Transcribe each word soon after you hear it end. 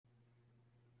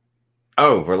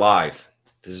Oh, we're live.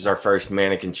 This is our first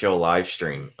Mannequin Chill live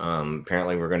stream.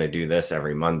 Apparently, we're going to do this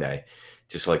every Monday,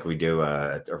 just like we do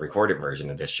a recorded version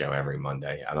of this show every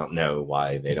Monday. I don't know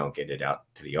why they don't get it out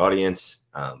to the audience,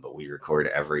 but we record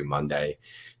every Monday.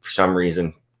 For some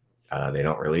reason, they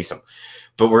don't release them.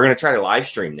 But we're going to try to live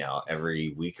stream now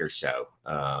every week or so.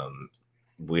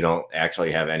 We don't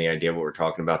actually have any idea what we're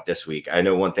talking about this week. I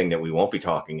know one thing that we won't be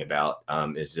talking about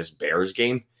is this Bears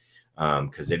game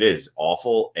because it is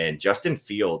awful. And Justin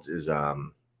Fields is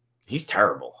he's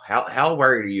terrible. How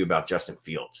worried are you about Justin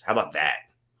Fields? How about that?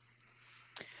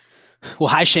 Well,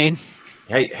 hi, Shane.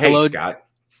 Hey, Hello. Scott.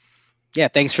 Yeah,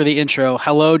 thanks for the intro.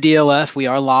 Hello, DLF. We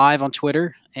are live on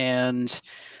Twitter. And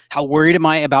how worried am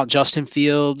I about Justin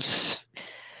Fields?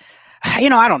 I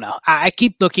don't know. I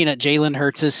keep looking at Jalen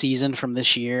Hurts' season from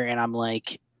this year, and I'm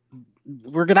like,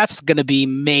 that's going to be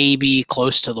maybe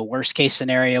close to the worst case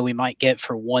scenario we might get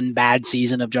for one bad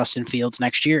season of Justin Fields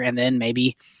next year, and then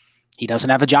maybe he doesn't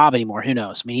have a job anymore. Who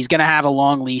knows? I mean, he's going to have a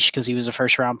long leash because he was a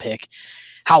first-round pick.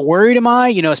 How worried am I?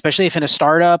 Especially if in a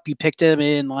startup you picked him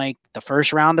in like the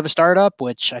first round of a startup,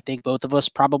 which I think both of us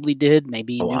probably did,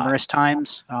 maybe numerous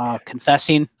times,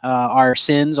 confessing our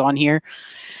sins on here.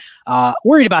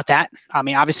 Worried about that. I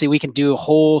mean, obviously we can do a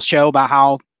whole show about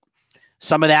how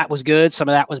some of that was good, some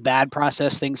of that was bad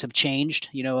process. Things have changed,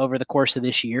 over the course of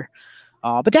this year.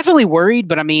 But definitely worried.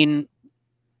 But I mean,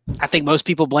 I think most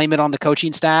people blame it on the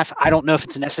coaching staff. I don't know if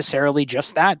it's necessarily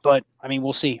just that, but I mean,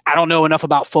 we'll see. I don't know enough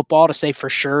about football to say for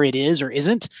sure it is or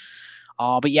isn't.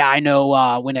 But yeah, I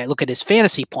know when I look at his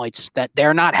fantasy points that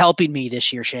they're not helping me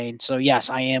this year, Shane. So yes,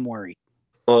 I am worried.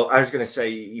 Well, I was going to say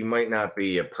you might not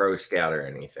be a pro scout or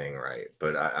anything, right?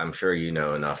 But I'm sure you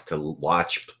know enough to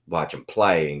watch him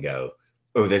play and go,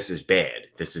 "Oh, this is bad.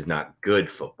 This is not good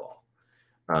football."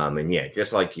 And yeah,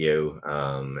 just like you,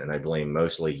 and I blame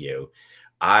mostly you.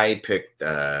 I picked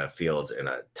Fields in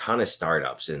a ton of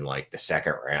startups in like the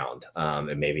second round,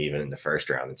 and maybe even in the first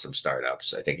round in some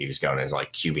startups. I think he was going as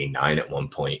like QB9 at one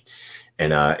point,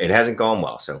 and it hasn't gone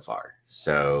well so far.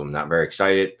 So I'm not very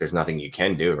excited. There's nothing you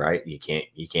can do, right? You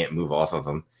can't move off of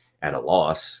him at a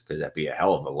loss because that'd be a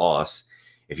hell of a loss.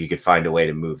 If you could find a way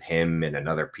to move him and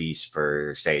another piece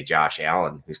for, say, Josh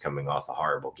Allen, who's coming off a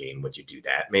horrible game, would you do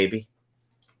that? Maybe.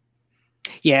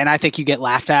 Yeah, and I think you get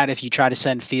laughed at if you try to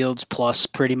send Fields plus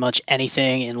pretty much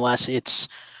anything, unless it's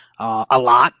a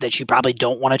lot that you probably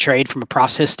don't want to trade from a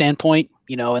process standpoint.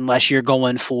 Unless you're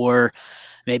going for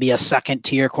maybe a second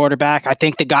tier quarterback. I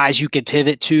think the guys you could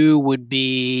pivot to would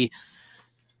be.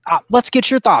 Let's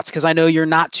get your thoughts because I know you're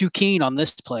not too keen on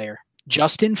this player,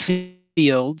 Justin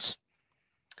Fields,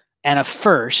 and a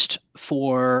first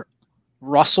for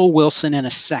Russell Wilson in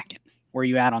a second. Where are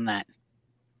you at on that?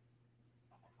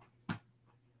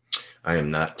 I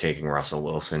am not taking Russell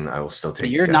Wilson. I will still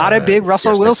take. You're not a big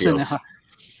Russell Justin Wilson.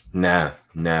 Fields.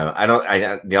 No, I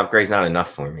don't. The upgrade's not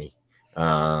enough for me.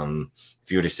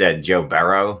 If you would have said Joe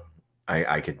Burrow,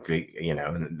 I could be.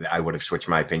 I would have switched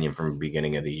my opinion from the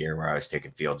beginning of the year where I was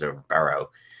taking Fields over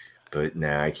Burrow. But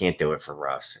no, I can't do it for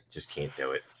Russ. I just can't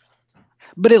do it.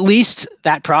 But at least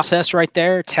that process right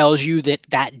there tells you that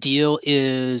that deal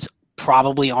is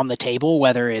probably on the table,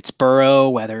 whether it's Burrow,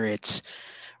 whether it's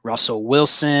Russell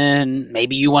Wilson.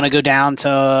 Maybe you want to go down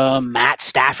to Matt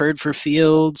Stafford for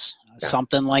Fields,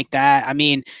 something like that. I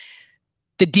mean,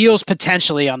 the deal's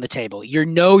potentially on the table.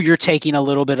 You're taking a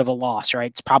little bit of a loss, right?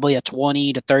 It's probably a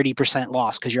 20 to 30%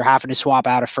 loss because you're having to swap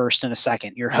out a first and a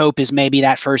second. Your hope is maybe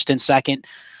that first and second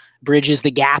bridges the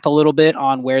gap a little bit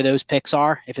on where those picks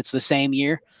are if it's the same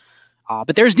year.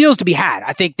 But there's deals to be had.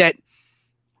 I think that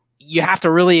you have to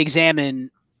really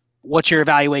examine what your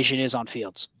evaluation is on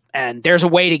Fields. And there's a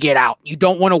way to get out. You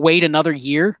don't want to wait another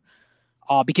year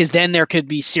because then there could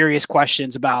be serious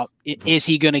questions about is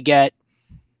he going to get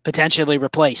potentially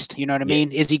replaced? You know what I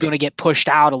mean? Is he going to get pushed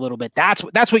out a little bit? That's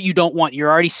what you don't want. You're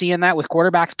already seeing that with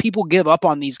quarterbacks. People give up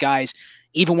on these guys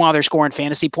even while they're scoring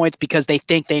fantasy points because they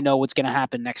think they know what's going to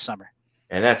happen next summer.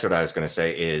 And that's what I was going to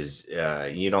say is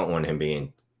you don't want him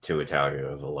being Tua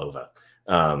Tagovailoa,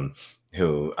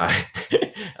 who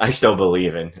I still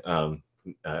believe in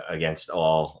against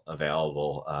all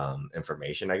available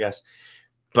information, I guess.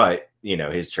 But,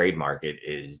 his trade market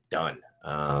is done.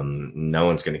 No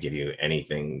one's going to give you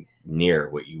anything near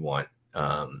what you want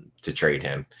to trade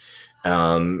him.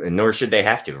 And nor should they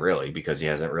have to really, because he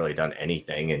hasn't really done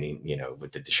anything. And he,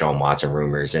 with the Deshaun Watson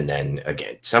rumors, and then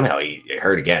again, somehow he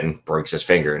hurt again, broke his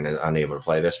finger and is unable to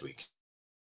play this week.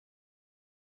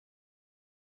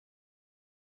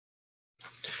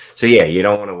 So yeah, you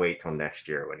don't want to wait till next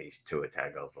year when he's Tua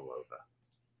Tagovailoa.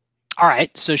 All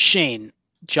right. So Shane,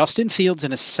 Justin Fields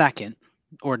in a second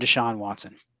or Deshaun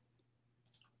Watson?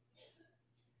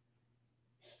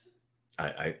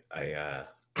 I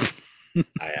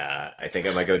think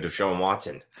I might go to Deshaun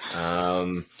Watson.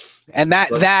 And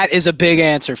that is a big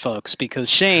answer, folks, because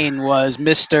Shane was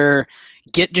Mr.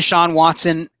 Get Deshaun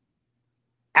Watson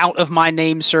out of my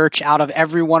name search, out of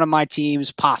every one of my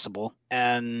teams possible.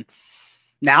 And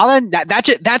now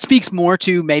that speaks more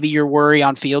to maybe your worry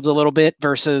on Fields a little bit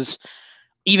versus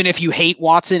even if you hate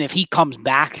Watson, if he comes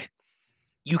back,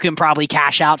 you can probably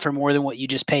cash out for more than what you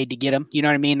just paid to get him. You know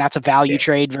what I mean? That's a value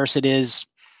trade versus it is,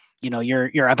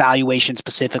 your evaluation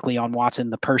specifically on Watson,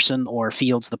 the person, or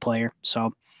Fields, the player.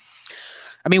 So,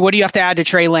 I mean, what do you have to add to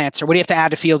Trey Lance, or what do you have to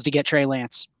add to Fields to get Trey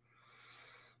Lance?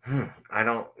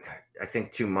 I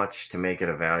think too much to make it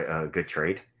a good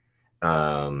trade.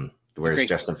 Whereas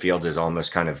Justin Fields is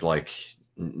almost kind of like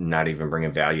not even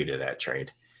bringing value to that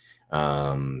trade.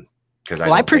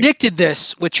 I predicted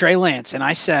this with Trey Lance, and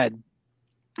I said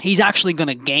he's actually going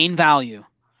to gain value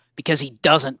because he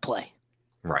doesn't play.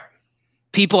 Right.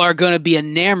 People are going to be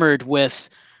enamored with,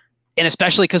 and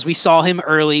especially because we saw him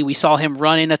early, we saw him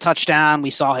run in a touchdown, we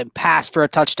saw him pass for a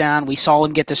touchdown, we saw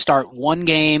him get to start one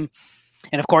game.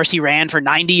 And of course, he ran for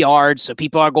 90 yards. So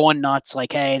people are going nuts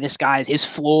like, hey, this guy's his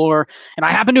floor. And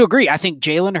I happen to agree. I think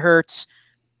Jalen Hurts,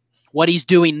 what he's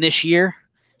doing this year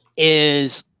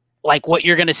is like what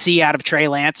you're going to see out of Trey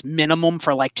Lance minimum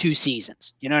for like 2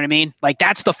 seasons. You know what I mean? Like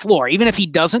that's the floor. Even if he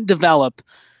doesn't develop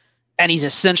and he's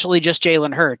essentially just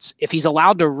Jalen Hurts, if he's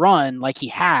allowed to run like he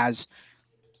has,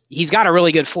 he's got a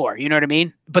really good floor. You know what I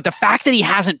mean? But the fact that he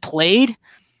hasn't played,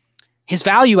 his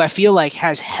value, I feel like,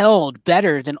 has held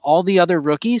better than all the other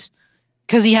rookies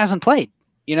because he hasn't played.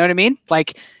 You know what I mean?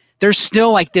 Like, there's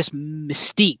still like this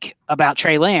mystique about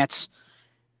Trey Lance.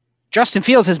 Justin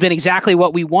Fields has been exactly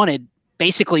what we wanted,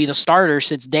 basically the starter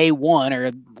since day 1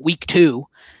 or week 2.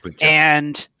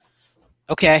 And,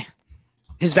 okay,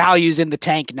 his value's in the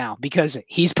tank now because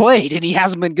he's played and he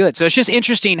hasn't been good. So it's just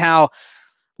interesting how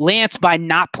Lance, by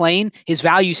not playing, his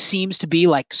value seems to be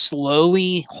like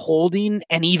slowly holding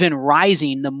and even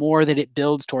rising the more that it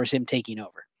builds towards him taking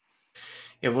over.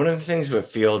 Yeah, one of the things with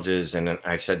Fields is, and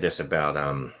I've said this about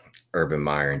Urban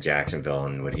Meyer in Jacksonville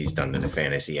and what he's done to the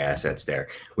fantasy assets there.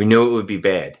 We knew it would be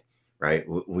bad, right?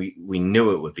 We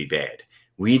knew it would be bad.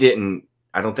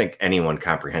 I don't think anyone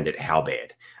comprehended how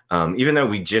bad. Even though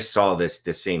we just saw the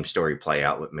same story play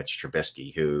out with Mitch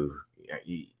Trubisky, who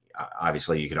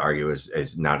obviously you could argue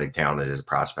is not as talented as a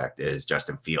prospect as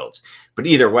Justin Fields. But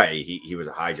either way, he was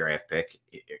a high draft pick.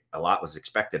 A lot was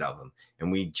expected of him.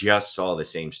 And we just saw the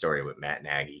same story with Matt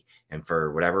Nagy. And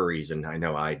for whatever reason, I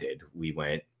know I did, we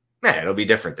went, it'll be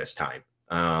different this time.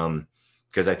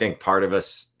 Because I think part of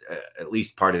us, at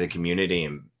least part of the community,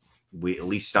 and at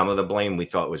least some of the blame, we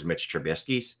thought was Mitch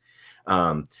Trubisky's.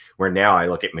 Where now I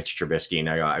look at Mitch Trubisky and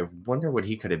I go, I wonder what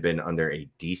he could have been under a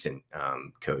decent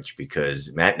coach,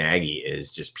 because Matt Nagy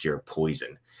is just pure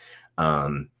poison.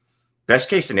 Best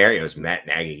case scenario is Matt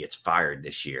Nagy gets fired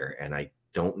this year, and I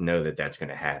don't know that that's going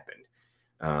to happen.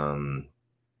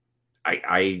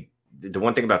 The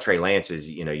one thing about Trey Lance is,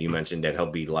 you mentioned that he'll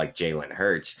be like Jalen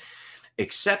Hurts,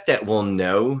 except that we'll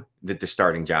know that the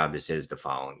starting job is his the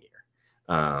following year.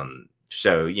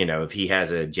 So, if he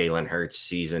has a Jalen Hurts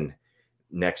season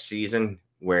next season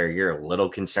where you're a little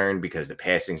concerned because the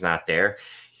passing's not there,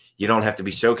 you don't have to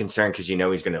be so concerned because he's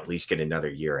going to at least get another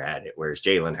year at it. Whereas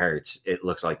Jalen Hurts, it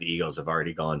looks like the Eagles have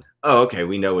already gone, oh, okay,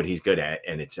 we know what he's good at,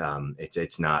 and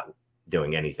it's not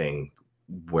doing anything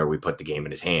where we put the game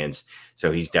in his hands.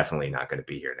 So he's definitely not going to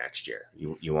be here next year.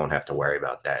 You won't have to worry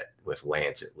about that with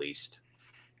Lance, at least.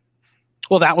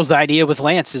 Well, that was the idea with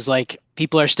Lance, is like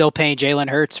people are still paying Jalen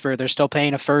Hurts they're still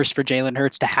paying a first for Jalen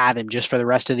Hurts to have him just for the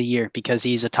rest of the year because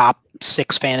he's a top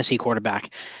 6 fantasy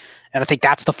quarterback. And I think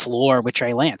that's the floor with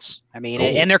Trey Lance. I mean,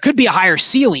 and there could be a higher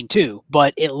ceiling too,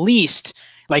 but at least,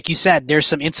 like you said, there's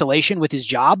some insulation with his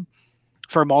job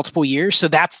for multiple years. So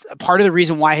that's part of the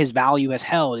reason why his value has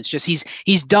held. It's just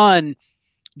he's done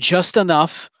just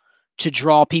enough to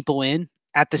draw people in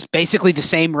at this basically the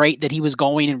same rate that he was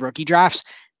going in rookie drafts.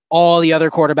 All the other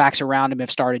quarterbacks around him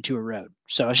have started to erode.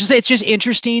 So it's just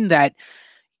interesting that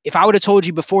if I would have told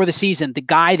you before the season, the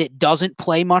guy that doesn't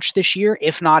play much this year,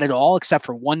 if not at all, except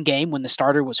for one game when the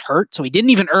starter was hurt, so he didn't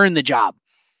even earn the job.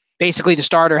 Basically, the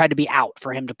starter had to be out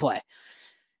for him to play.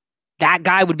 That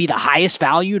guy would be the highest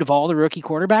valued of all the rookie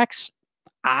quarterbacks.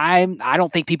 I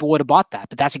don't think people would have bought that,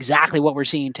 but that's exactly what we're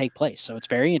seeing take place. So it's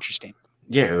very interesting.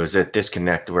 Yeah, it was a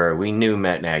disconnect where we knew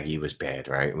Matt Nagy was bad,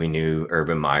 right? We knew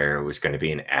Urban Meyer was going to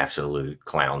be an absolute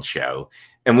clown show,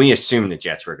 and we assumed the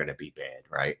Jets were going to be bad,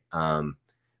 right?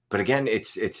 But again,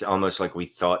 it's almost like we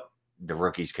thought the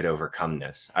rookies could overcome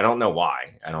this. I don't know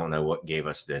why. I don't know what gave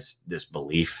us this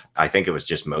belief. I think it was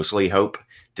just mostly hope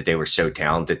that they were so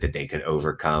talented that they could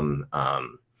overcome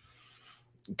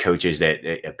coaches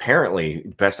that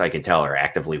apparently, best I can tell, are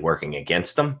actively working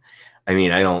against them. I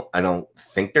mean, I don't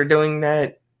think they're doing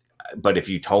that. But if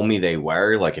you told me they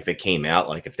were, like if it came out,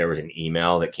 like if there was an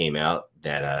email that came out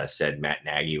that said Matt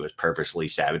Nagy was purposely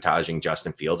sabotaging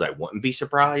Justin Fields, I wouldn't be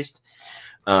surprised.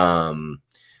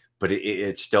 But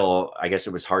it's still, I guess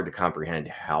it was hard to comprehend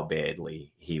how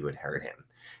badly he would hurt him.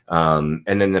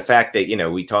 And then the fact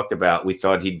that, we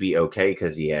thought he'd be okay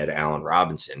because he had Allen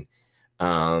Robinson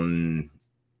and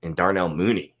Darnell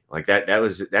Mooney. Like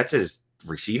that's his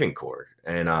receiving core.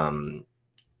 And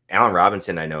Allen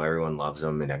Robinson, I know everyone loves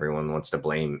him and everyone wants to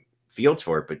blame Fields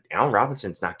for it, but Allen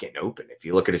Robinson's not getting open. If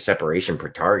you look at his separation per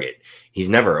target, he's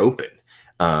never open,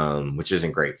 which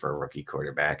isn't great for a rookie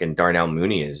quarterback. And Darnell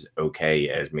Mooney is okay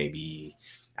as maybe,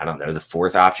 I don't know, the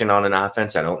fourth option on an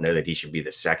offense. I don't know that he should be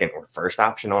the second or first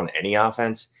option on any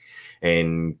offense.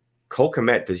 And Cole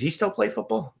Kmet, does he still play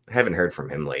football? I haven't heard from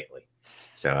him lately.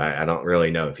 So I don't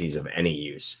really know if he's of any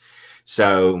use.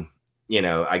 So,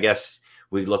 I guess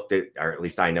we looked at, or at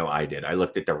least I know I did. I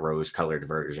looked at the rose-colored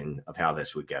version of how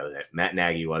this would go, that Matt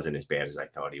Nagy wasn't as bad as I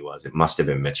thought he was. It must have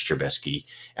been Mitch Trubisky.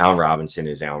 Allen Robinson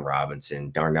is Allen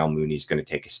Robinson. Darnell Mooney's going to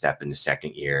take a step in the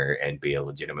second year and be a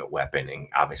legitimate weapon. And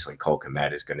obviously Cole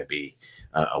Kmet is going to be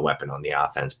a weapon on the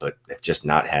offense, but it just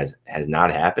has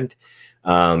not happened.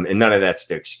 And none of that's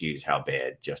to excuse how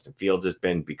bad Justin Fields has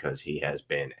been, because he has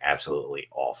been absolutely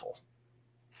awful.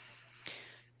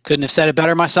 Couldn't have said it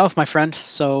better myself, my friend.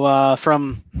 So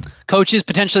from coaches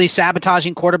potentially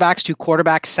sabotaging quarterbacks to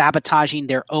quarterbacks sabotaging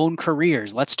their own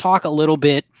careers, let's talk a little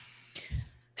bit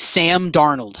Sam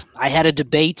Darnold. I had a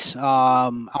debate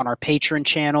on our Patreon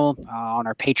channel, on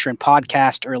our Patreon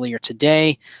podcast earlier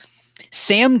today.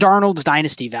 Sam Darnold's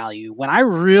dynasty value. When I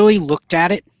really looked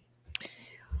at it,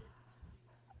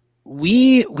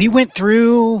 we went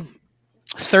through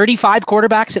 35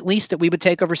 quarterbacks at least that we would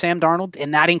take over Sam Darnold,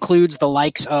 and that includes the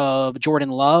likes of Jordan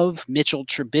Love, Mitchell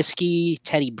Trubisky,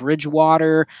 Teddy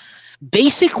Bridgewater,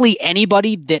 basically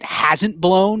anybody that hasn't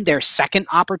blown their second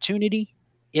opportunity,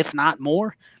 if not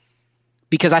more.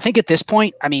 Because I think at this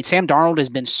point, Sam Darnold has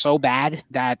been so bad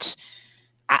that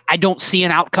I don't see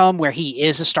an outcome where he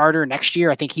is a starter next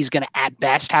year. I think he's going to, at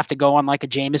best, have to go on like a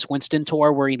Jameis Winston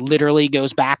tour where he literally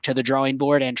goes back to the drawing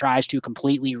board and tries to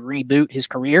completely reboot his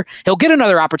career. He'll get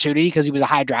another opportunity because he was a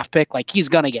high draft pick. Like, he's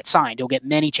going to get signed. He'll get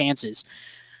many chances.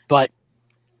 But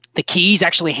the keys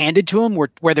actually handed to him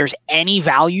where there's any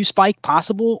value spike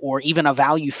possible or even a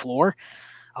value floor,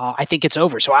 I think it's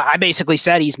over. So I basically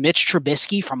said he's Mitch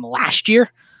Trubisky from last year,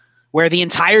 where the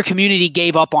entire community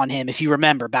gave up on him. If you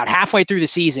remember, about halfway through the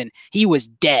season, he was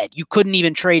dead. You couldn't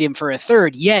even trade him for a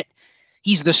third, yet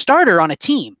he's the starter on a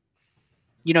team.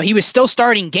 He was still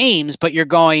starting games, but you're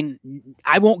going,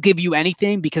 I won't give you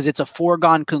anything because it's a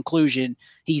foregone conclusion.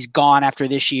 He's gone after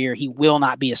this year. He will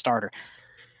not be a starter.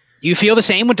 Do you feel the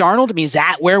same with Darnold? Is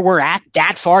that where we're at,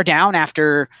 that far down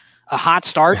after a hot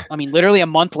start? Literally a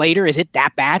month later, is it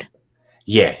that bad?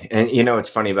 Yeah, and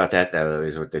what's funny about that though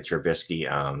is with the Trubisky,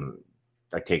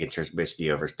 I've taken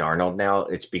Trubisky over Darnold now.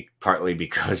 It's partly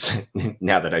because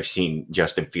now that I've seen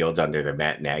Justin Fields under the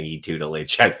Matt Nagy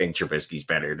tutelage, I think Trubisky's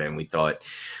better than we thought.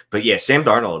 But yeah, Sam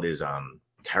Darnold is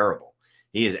terrible.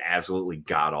 He is absolutely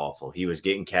god awful. He was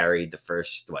getting carried the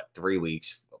first 3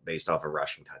 weeks based off of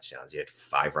rushing touchdowns. He had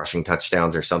 5 rushing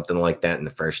touchdowns or something like that in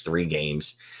the first 3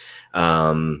 games.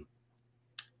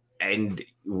 And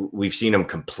we've seen him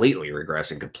completely regress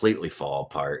and completely fall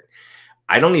apart.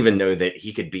 I don't even know that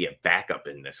he could be a backup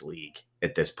in this league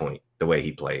at this point, the way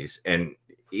he plays. And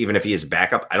even if he is a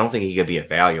backup, I don't think he could be a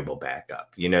valuable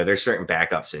backup. There's certain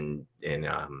backups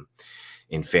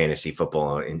in fantasy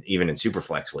football and even in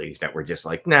Superflex leagues that were just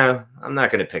like, no, I'm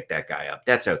not going to pick that guy up.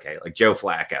 That's okay. Like Joe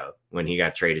Flacco, when he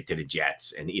got traded to the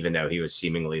Jets, and even though he was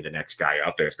seemingly the next guy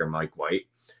up after Mike White,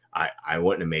 I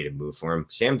wouldn't have made a move for him.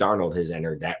 Sam Darnold has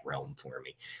entered that realm for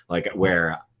me, like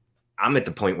where I'm at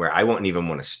the point where I wouldn't even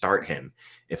want to start him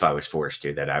if I was forced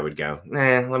to, that I would go,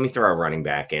 let me throw a running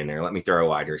back in there. Let me throw a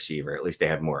wide receiver. At least they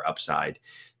have more upside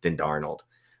than Darnold.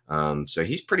 So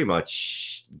he's pretty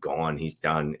much gone. He's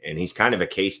done. And he's kind of a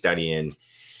case study in,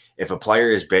 if a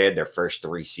player is bad their first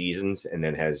 3 seasons and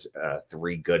then has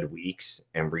 3 good weeks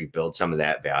and rebuild some of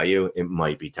that value, it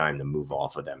might be time to move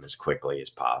off of them as quickly as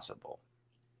possible.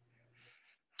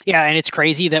 Yeah, and it's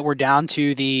crazy that we're down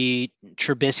to the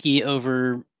Trubisky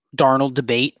over Darnold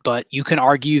debate, but you can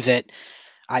argue that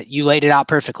you laid it out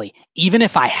perfectly. Even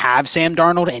if I have Sam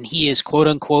Darnold and he is quote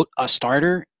unquote a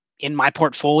starter, in my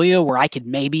portfolio where I could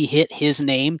maybe hit his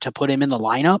name to put him in the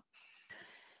lineup,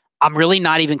 I'm really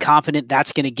not even confident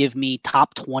that's going to give me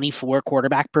top 24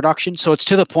 quarterback production. So it's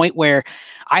to the point where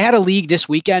I had a league this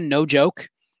weekend, no joke,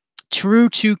 true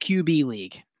 2 QB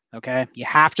league. Okay. You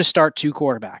have to start 2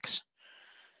 quarterbacks.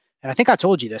 And I think I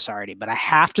told you this already, but I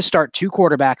have to start 2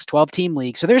 quarterbacks, 12-team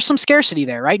league. So there's some scarcity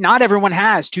there, right? Not everyone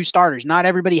has 2 starters. Not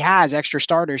everybody has extra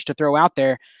starters to throw out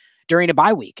there during a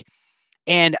bye week.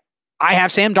 And I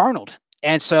have Sam Darnold.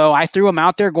 And so I threw him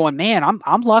out there going, man,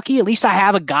 I'm lucky. At least I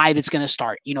have a guy that's going to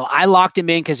start. I locked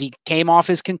him in because he came off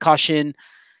his concussion.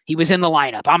 He was in the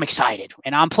lineup. I'm excited.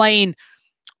 And I'm playing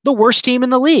the worst team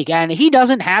in the league. And he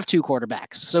doesn't have 2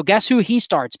 quarterbacks. So guess who he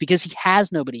starts? Because he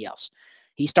has nobody else.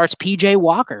 He starts PJ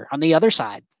Walker on the other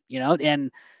side,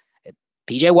 and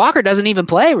PJ Walker doesn't even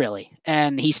play really.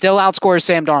 And he still outscores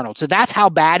Sam Darnold. So that's how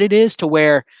bad it is, to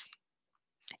where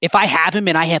if I have him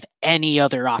and I have any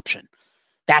other option,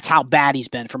 that's how bad he's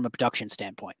been from a production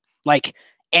standpoint. Like,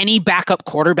 any backup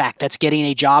quarterback that's getting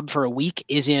a job for a week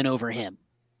is in over him.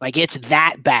 Like, it's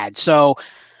that bad. So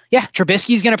yeah,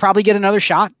 Trubisky's going to probably get another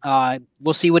shot.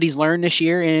 We'll see what he's learned this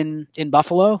year in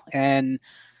Buffalo, and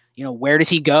where does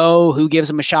he go? Who gives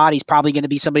him a shot? He's probably going to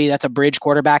be somebody that's a bridge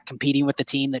quarterback competing with the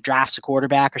team that drafts a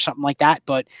quarterback or something like that.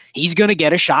 But he's going to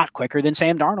get a shot quicker than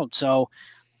Sam Darnold. So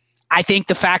I think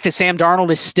the fact that Sam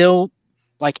Darnold is still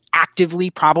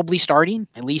actively probably starting,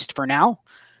 at least for now,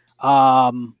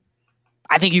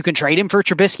 I think you can trade him for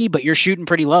Trubisky, but you're shooting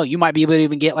pretty low. You might be able to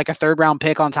even get a 3rd-round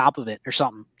pick on top of it or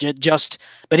something.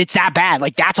 But it's that bad.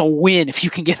 That's a win if you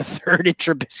can get a 3rd in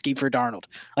Trubisky for Darnold.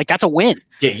 That's a win.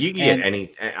 Yeah, you can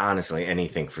get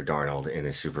anything for Darnold in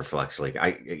a super flex league.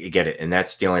 I get it, and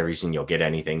that's the only reason you'll get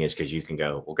anything is because you can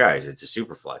go, well, guys, it's a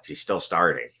super flex. He's still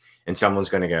starting, and someone's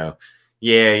going to go,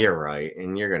 yeah, you're right.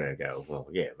 And you're going to go, well,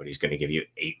 yeah, but he's going to give you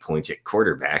 8 points at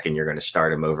quarterback, and you're going to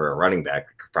start him over a running back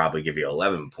that could probably give you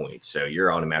 11 points. So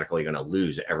you're automatically going to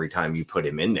lose every time you put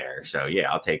him in there. So,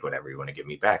 yeah, I'll take whatever you want to give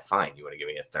me back. Fine. You want to give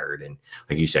me a 3rd. And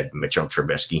like you said, Mitchell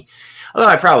Trubisky. Although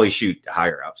I probably shoot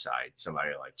higher upside, somebody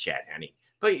like Chad Henne.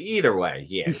 But either way,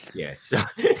 yeah. So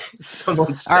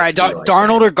someone's all right,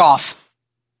 Darnold or Goff?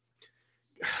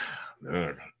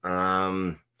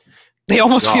 They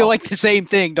almost feel like the same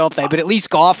thing, don't they? But at least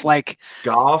Goff,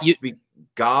 Goff.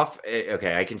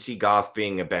 Okay, I can see Goff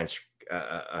being a bench,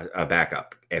 a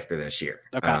backup after this year.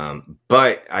 Okay.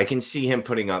 But I can see him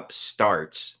putting up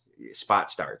spot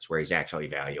starts where he's actually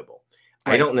valuable.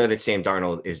 Right. I don't know that Sam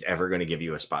Darnold is ever going to give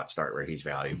you a spot start where he's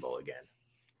valuable again.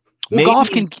 Well,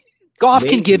 Goff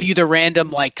can give you the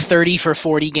random 30 for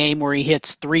 40 game where he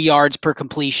hits 3 yards per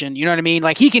completion. You know what I mean?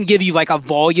 He can give you a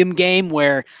volume game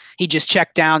where he just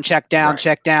check down,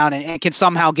 and can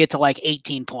somehow get to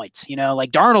 18 points.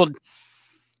 Darnold,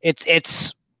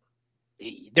 it's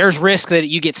there's risk that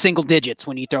you get single digits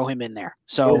when you throw him in there.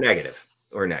 So or negative.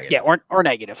 Yeah, or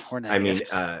negative. I mean,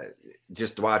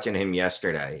 just watching him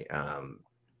yesterday,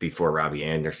 before Robbie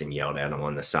Anderson yelled at him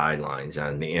on the sidelines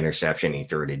on the interception he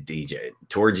threw to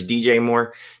towards DJ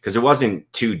Moore, because it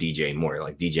wasn't to DJ Moore.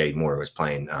 DJ Moore was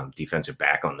playing defensive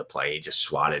back on the play. He just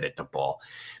swatted at the ball,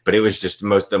 but it was just the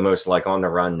most on the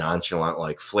run,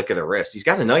 nonchalant, flick of the wrist. He's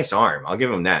got a nice arm. I'll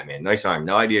give him that, man. Nice arm.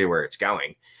 No idea where it's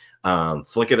going.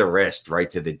 Flick of the wrist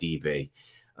right to the DB.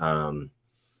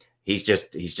 He's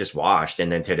just washed.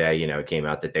 And then today, it came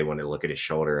out that they want to look at his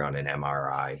shoulder on an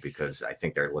MRI, because I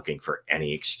think they're looking for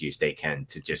any excuse they can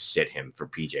to just sit him for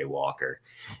PJ Walker.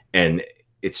 And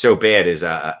it's so bad is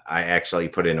I actually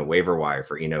put in a waiver wire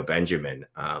for Benjamin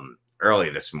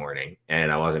early this morning,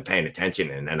 and I wasn't paying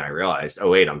attention. And then I realized, oh,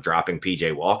 wait, I'm dropping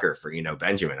PJ Walker for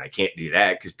Benjamin. I can't do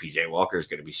that because PJ Walker is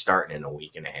going to be starting in a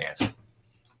week and a half.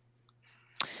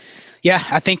 Yeah,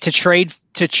 I think to trade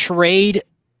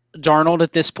Darnold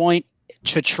at this point,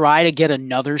 to try to get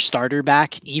another starter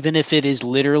back, even if it is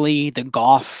literally the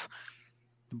Goff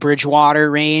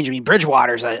Bridgewater range. I mean,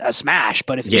 Bridgewater's a smash,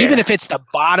 but even if it's the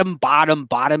bottom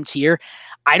tier,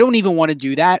 I don't even want to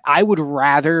do that. I would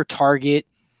rather target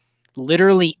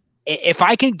literally, if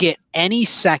I can get any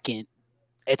second,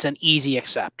 it's an easy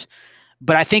accept.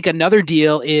 But I think another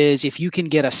deal is if you can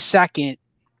get a second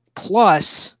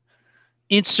plus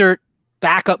insert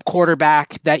backup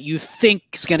quarterback that you think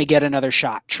is going to get another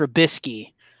shot.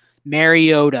 Trubisky,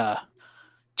 Mariota,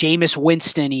 Jameis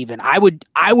Winston even. I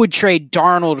would trade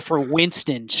Darnold for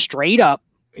Winston straight up.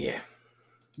 Yeah.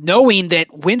 Knowing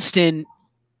that Winston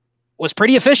was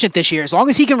pretty efficient this year. As long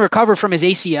as he can recover from his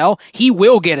ACL, he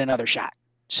will get another shot.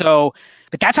 So,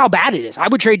 but that's how bad it is. I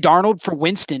would trade Darnold for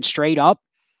Winston straight up.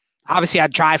 Obviously,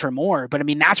 I'd try for more, but I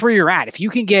mean, that's where you're at. If you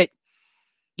can get,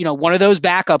 one of those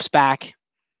backups back,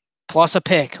 plus a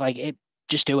pick,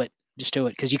 just do it. Just do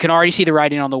it, because you can already see the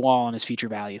writing on the wall on his future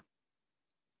value.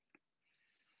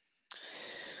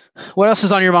 What else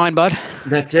is on your mind, bud?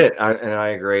 That's it. I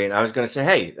agree. And I was going to say,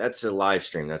 hey, that's a live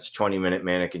stream. That's 20-minute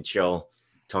Manic and Chill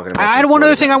talking about. I had one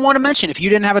other thing I want to mention. If you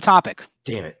didn't have a topic,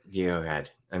 damn it, you go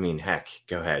ahead. I mean, heck,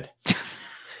 go ahead.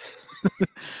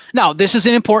 No, this is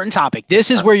an important topic. This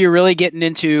is where you're really getting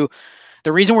into.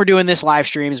 The reason we're doing this live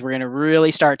stream is we're going to really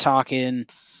start talking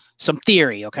some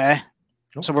theory. Okay.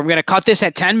 So we're going to cut this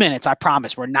at 10 minutes. I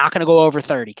promise. We're not going to go over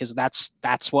 30, because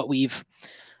that's what we've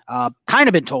kind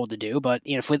of been told to do. But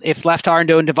you know, if left to our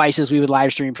own devices, we would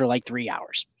live stream for like 3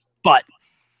 hours. But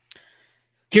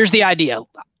here's the idea.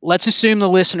 Let's assume the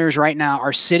listeners right now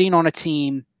are sitting on a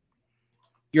team.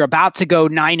 You're about to go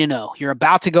 9-0. You're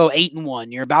about to go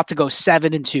 8-1. You're about to go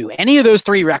 7-2. Any of those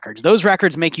 3 records, those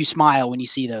records make you smile when you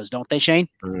see those, don't they, Shane?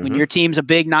 Mm-hmm. When your team's a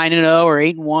big 9-0 or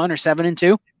 8-1 or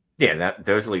 7-2. Yeah,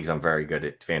 those leagues, I'm very good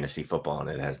at fantasy football, and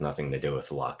it has nothing to do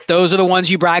with luck. Those are the ones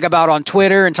you brag about on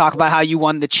Twitter and talk about how you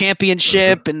won the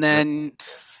championship, and then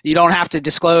you don't have to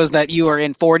disclose that you are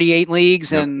in 48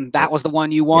 leagues and that was the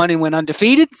one you won and went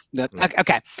undefeated.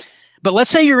 Okay. But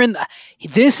let's say you're in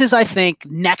this is, I think,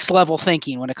 next level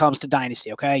thinking when it comes to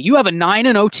Dynasty. Okay. You have a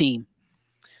 9-0 team.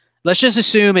 Let's just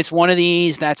assume it's one of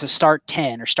these that's a start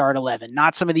 10 or start 11,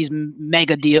 not some of these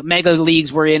mega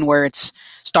leagues we're in where it's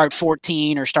start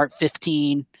 14 or start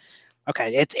 15.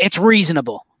 Okay. It's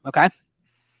reasonable. Okay.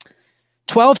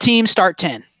 12 teams start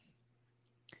 10.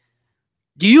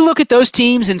 Do you look at those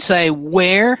teams and say,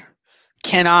 where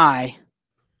can I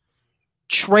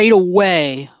trade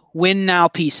away win now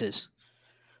pieces?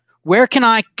 Where can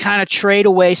I kind of trade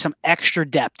away some extra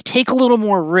depth, take a little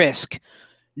more risk,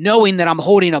 knowing that I'm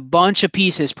holding a bunch of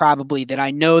pieces probably that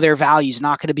I know their value is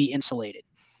not going to be insulated?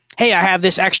 Hey, I have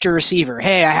this extra receiver.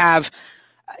 Hey, I have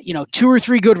 2 or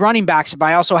 3 good running backs, but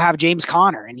I also have James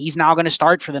Conner, and he's now going to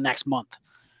start for the next month.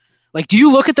 Like, do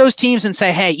you look at those teams and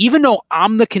say, hey, even though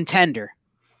I'm the contender,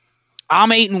 I'm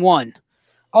 8-1.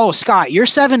 Oh, Scott, you're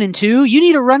 7-2. You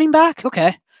need a running back?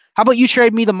 Okay. How about you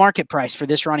trade me the market price for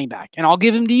this running back, and I'll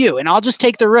give him to you, and I'll just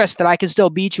take the risk that I can still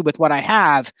beat you with what I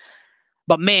have.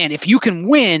 But man, if you can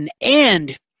win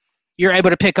and you're able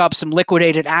to pick up some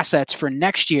liquidated assets for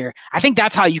next year, I think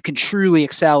that's how you can truly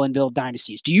excel and build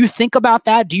dynasties. Do you think about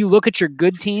that? Do you look at your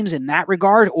good teams in that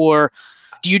regard, or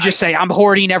do you just say, I'm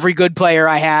hoarding every good player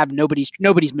I have, nobody's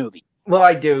moving? Well,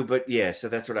 I do, but yeah, so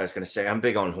that's what I was going to say. I'm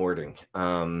big on hoarding.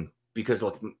 Because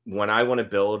look, when I want to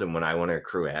build and when I want to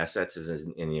accrue assets is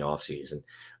in the off season.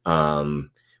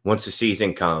 Once the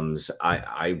season comes,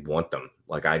 I want them.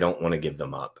 Like, I don't want to give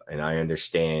them up. And I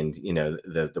understand,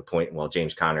 the point. Well,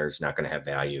 James Conner is not going to have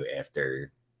value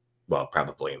after,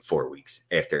 probably in 4 weeks,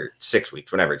 after 6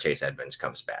 weeks, whenever Chase Edmonds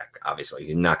comes back. Obviously,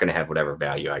 he's not going to have whatever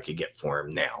value I could get for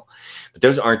him now. But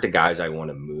those aren't the guys I want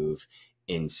to move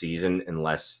in season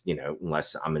unless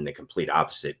I'm in the complete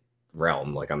opposite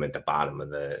realm, like I'm at the bottom of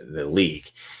the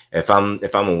league. If I'm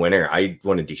a winner, I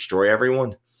want to destroy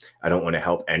everyone. I don't want to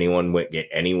help anyone get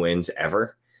any wins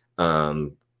ever,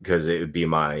 because it would be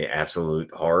my absolute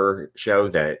horror show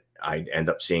that I'd end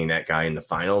up seeing that guy in the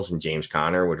finals and James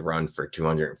Conner would run for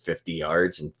 250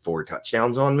 yards and 4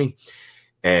 touchdowns on me,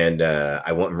 and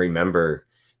I won't remember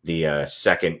the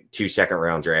 2 second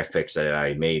round draft picks that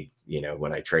I made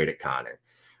when I traded Conner.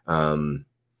 I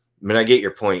mean, I get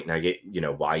your point, and I get,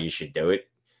 why you should do it,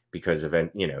 because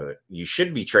you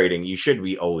should be trading. You should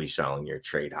be always selling your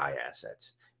trade high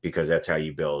assets, because that's how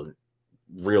you build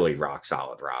really rock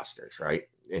solid rosters, right?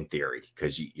 In theory,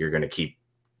 because you're going to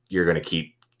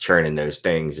keep churning those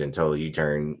things until you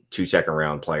turn 2 second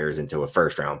round players into a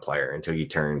first round player, until you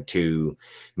turn 2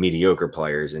 mediocre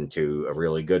players into a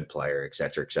really good player, et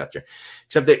cetera, et cetera.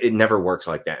 Except that it never works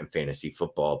like that in fantasy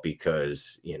football,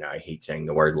 because, I hate saying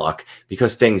the word luck,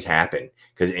 because things happen,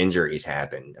 because injuries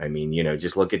happen. I mean,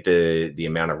 just look at the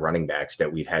amount of running backs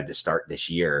that we've had to start this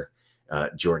year.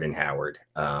 Jordan Howard,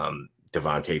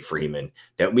 Devontae Freeman,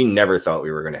 that we never thought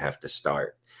we were going to have to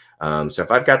start. So if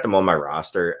I've got them on my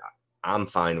roster, I'm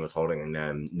fine with holding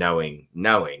them,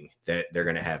 knowing that they're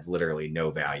going to have literally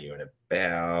no value in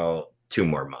about 2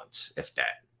 more months, if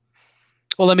that.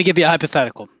 Well, let me give you a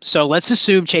hypothetical. So let's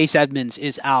assume Chase Edmonds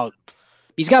is out.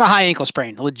 He's got a high ankle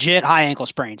sprain, a legit high ankle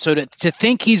sprain. So to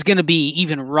think he's going to be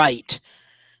even right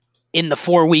in the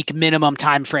 4-week minimum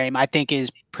time frame, I think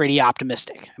is pretty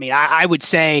optimistic. I mean, I would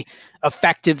say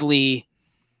effectively,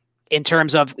 in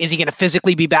terms of, is he going to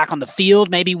physically be back on the field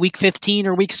maybe week 15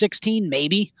 or week 16?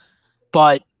 Maybe.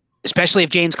 But especially if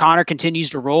James Conner continues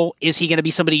to roll, is he going to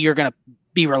be somebody you're going to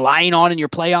be relying on in your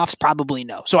playoffs? Probably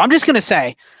no. So I'm just going to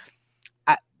say,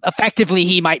 effectively,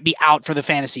 he might be out for the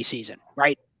fantasy season,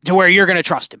 right? To where you're going to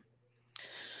trust him.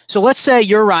 So let's say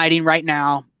you're riding right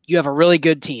now. You have a really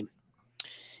good team.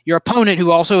 Your opponent, who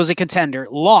also is a contender,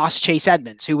 lost Chase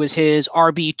Edmonds, who was his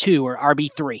RB2 or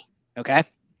RB3. Okay.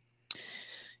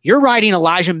 You're riding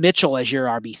Elijah Mitchell as your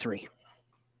RB3.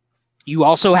 You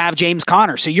also have James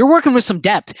Conner. So you're working with some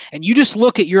depth, and you just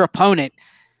look at your opponent,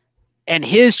 and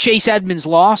his Chase Edmonds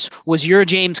loss was your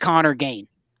James Conner gain,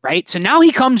 right? So now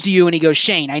he comes to you and he goes,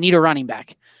 Shane, I need a running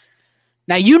back.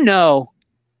 Now, you know,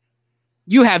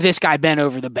 you have this guy bent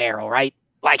over the barrel, right?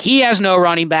 Like, he has no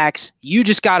running backs. You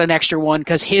just got an extra one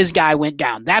because his guy went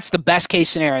down. That's the best case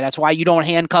scenario. That's why you don't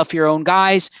handcuff your own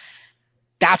guys.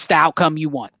 That's the outcome you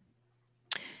want.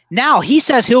 Now, he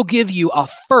says he'll give you a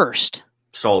first.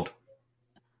 Sold.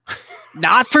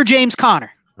 Not for James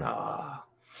Conner.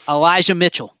 Elijah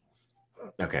Mitchell.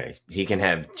 Okay. He can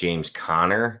have James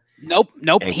Conner. Nope.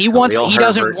 He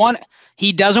doesn't want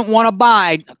to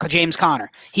buy James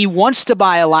Conner. He wants to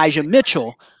buy Elijah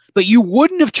Mitchell, but you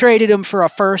wouldn't have traded him for a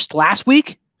first last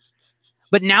week.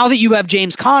 But now that you have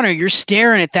James Conner, you're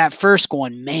staring at that first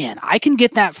going, man, I can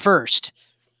get that first.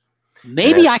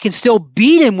 Maybe I can still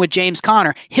beat him with James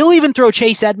Conner. He'll even throw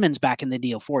Chase Edmonds back in the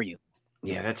deal for you.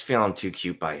 Yeah, that's feeling too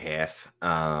cute by half.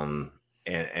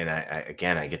 And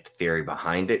I get the theory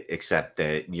behind it, except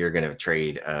that you're going to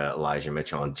trade Elijah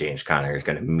Mitchell, and James Conner is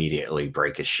going to immediately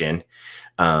break his shin,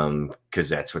 because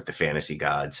that's what the fantasy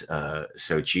gods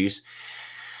so choose.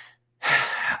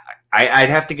 I'd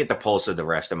have to get the pulse of the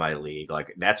rest of my league.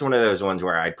 Like, that's one of those ones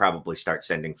where I'd probably start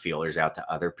sending feelers out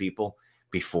to other people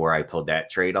before I pulled that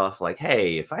trade off. Like,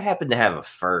 hey, if I happen to have a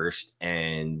first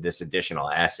and this additional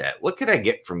asset, what could I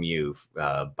get from you,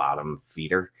 bottom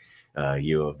feeder?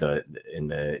 You of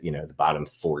the bottom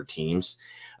 4 teams.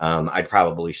 I'd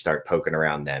probably start poking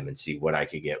around them and see what I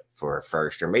could get for a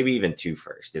first, or maybe even 2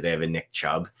 firsts. Do they have a Nick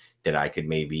Chubb that I could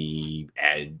maybe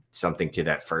add something to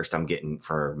that first I'm getting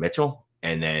for Mitchell?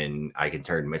 And then I can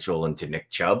turn Mitchell into Nick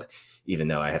Chubb, even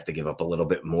though I have to give up a little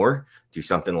bit more. Do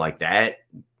something like that.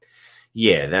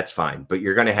 Yeah, that's fine. But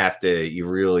you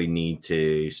really need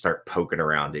to start poking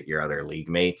around at your other league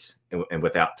mates, and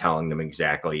without telling them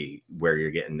exactly where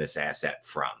you're getting this asset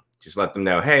from. Just let them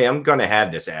know, hey, I'm going to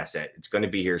have this asset. It's going to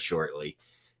be here shortly.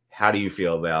 How do you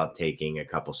feel about taking a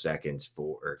couple firsts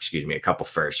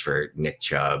for Nick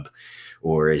Chubb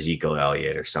or Ezekiel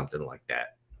Elliott or something like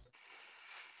that?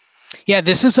 Yeah,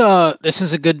 this is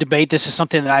a good debate. This is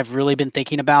something that I've really been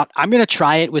thinking about. I'm going to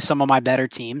try it with some of my better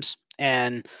teams.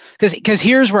 And because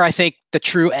here's where I think the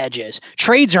true edge is.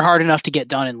 Trades are hard enough to get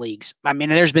done in leagues. I mean,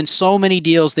 there's been so many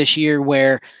deals this year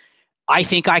where I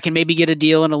think I can maybe get a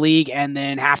deal in a league and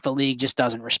then half the league just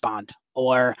doesn't respond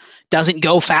or doesn't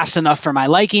go fast enough for my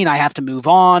liking. I have to move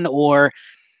on, or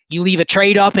you leave a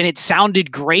trade up and it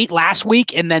sounded great last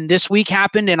week and then this week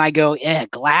happened and I go,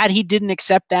 glad he didn't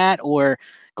accept that, or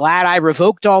glad I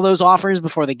revoked all those offers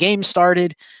before the game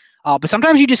started. But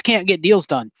sometimes you just can't get deals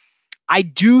done. I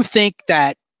do think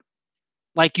that,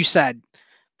 like you said,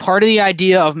 part of the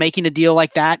idea of making a deal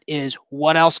like that is,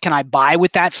 what else can I buy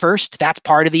with that first? That's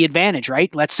part of the advantage,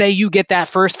 right? Let's say you get that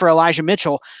first for Elijah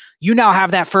Mitchell. You now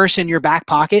have that first in your back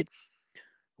pocket.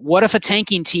 What if a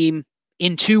tanking team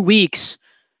in 2 weeks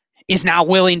is now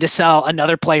willing to sell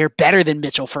another player better than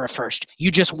Mitchell for a first?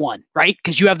 You just won, right?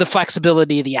 Because you have the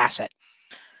flexibility of the asset.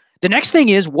 The next thing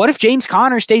is, what if James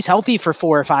Conner stays healthy for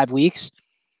 4 or 5 weeks?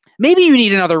 Maybe you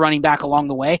need another running back along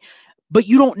the way, but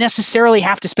you don't necessarily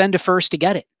have to spend a first to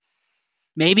get it.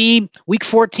 Maybe week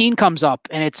 14 comes up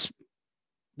and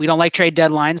we don't like trade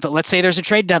deadlines, but let's say there's a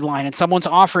trade deadline and someone's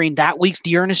offering that week's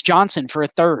Dearness Johnson for a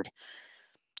third.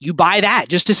 You buy that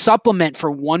just to supplement for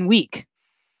 1 week.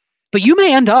 But you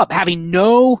may end up having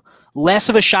no less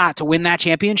of a shot to win that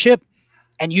championship,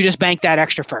 and you just bank that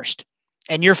extra first.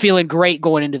 And you're feeling great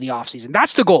going into the offseason.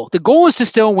 That's the goal. The goal is to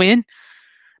still win.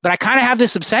 But I kind of have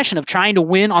this obsession of trying to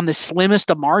win on the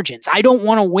slimmest of margins. I don't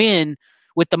want to win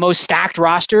with the most stacked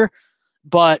roster,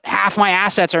 but half my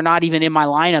assets are not even in my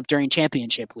lineup during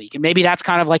championship week. And maybe that's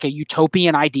kind of like a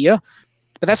utopian idea,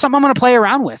 but that's something I'm going to play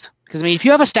around with. Because, I mean, if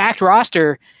you have a stacked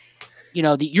roster,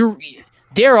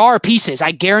 there are pieces,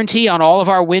 I guarantee, on all of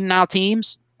our win now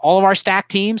teams, all of our stacked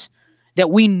teams,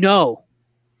 that we know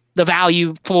the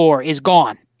value for is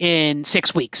gone in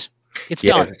 6 weeks. It's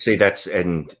done. See,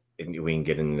 and we can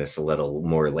get into this a little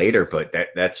more later, but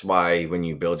that's why when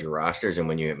you build your rosters and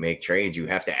when you make trades, you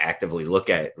have to actively look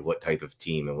at what type of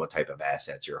team and what type of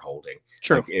assets you're holding.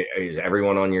 Sure. Like, is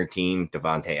everyone on your team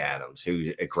Devontae Adams,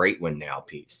 who's a great win now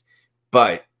piece?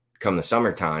 But come the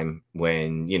summertime,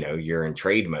 when you're in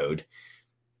trade mode,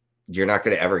 you're not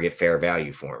going to ever get fair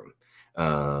value for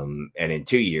him. And in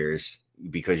 2 years,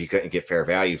 because you couldn't get fair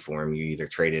value for him, you either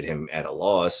traded him at a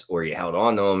loss or you held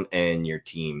on to him, and your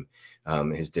team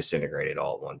has disintegrated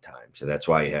all at one time. So that's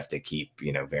why you have to keep,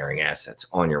 varying assets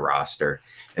on your roster.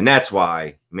 And that's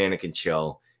why Mannequin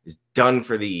Chill is done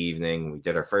for the evening. We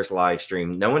did our first live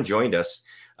stream. No one joined us.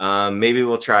 Maybe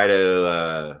we'll try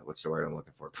to, what's the word I'm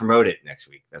looking for? Promote it next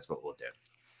week. That's what we'll do.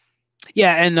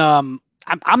 Yeah. And,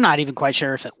 I'm not even quite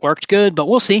sure if it worked good, but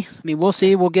we'll see. I mean, we'll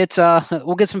see. We'll get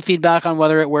some feedback on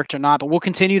whether it worked or not, but we'll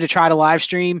continue to try to live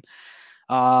stream.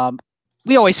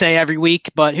 We always say every week,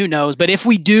 but who knows? But if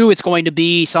we do, it's going to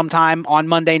be sometime on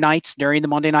Monday nights during the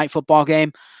Monday Night Football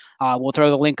game. We'll throw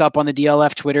the link up on the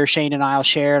DLF Twitter. Shane and I will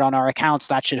share it on our accounts.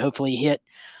 That should hopefully hit,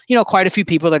 quite a few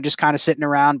people that are just kind of sitting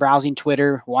around browsing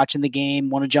Twitter, watching the game,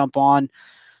 want to jump on,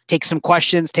 take some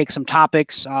questions, take some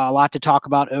topics, a lot to talk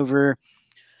about over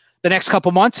the next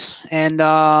couple months. And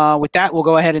with that, we'll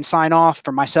go ahead and sign off.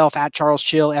 For myself, at Charles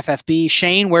Chill FFB.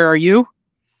 Shane, where are you?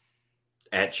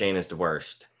 At Shane is the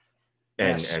worst.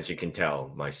 And yes. As you can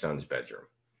tell, my son's bedroom.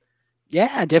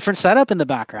 Yeah, different setup in the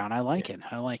background. I like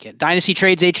it. Dynasty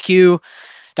Trades HQ,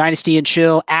 Dynasty and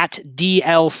Chill, at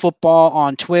DL Football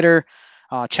on Twitter.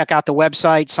 Check out the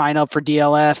website. Sign up for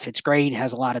DLF. It's great. It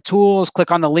has a lot of tools. Click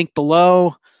on the link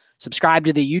below. Subscribe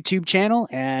to the YouTube channel,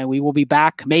 and we will be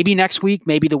back maybe next week,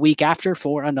 maybe the week after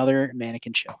for another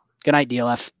Mannequin Chill. Good night,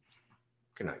 DLF.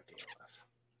 Good night, DLF.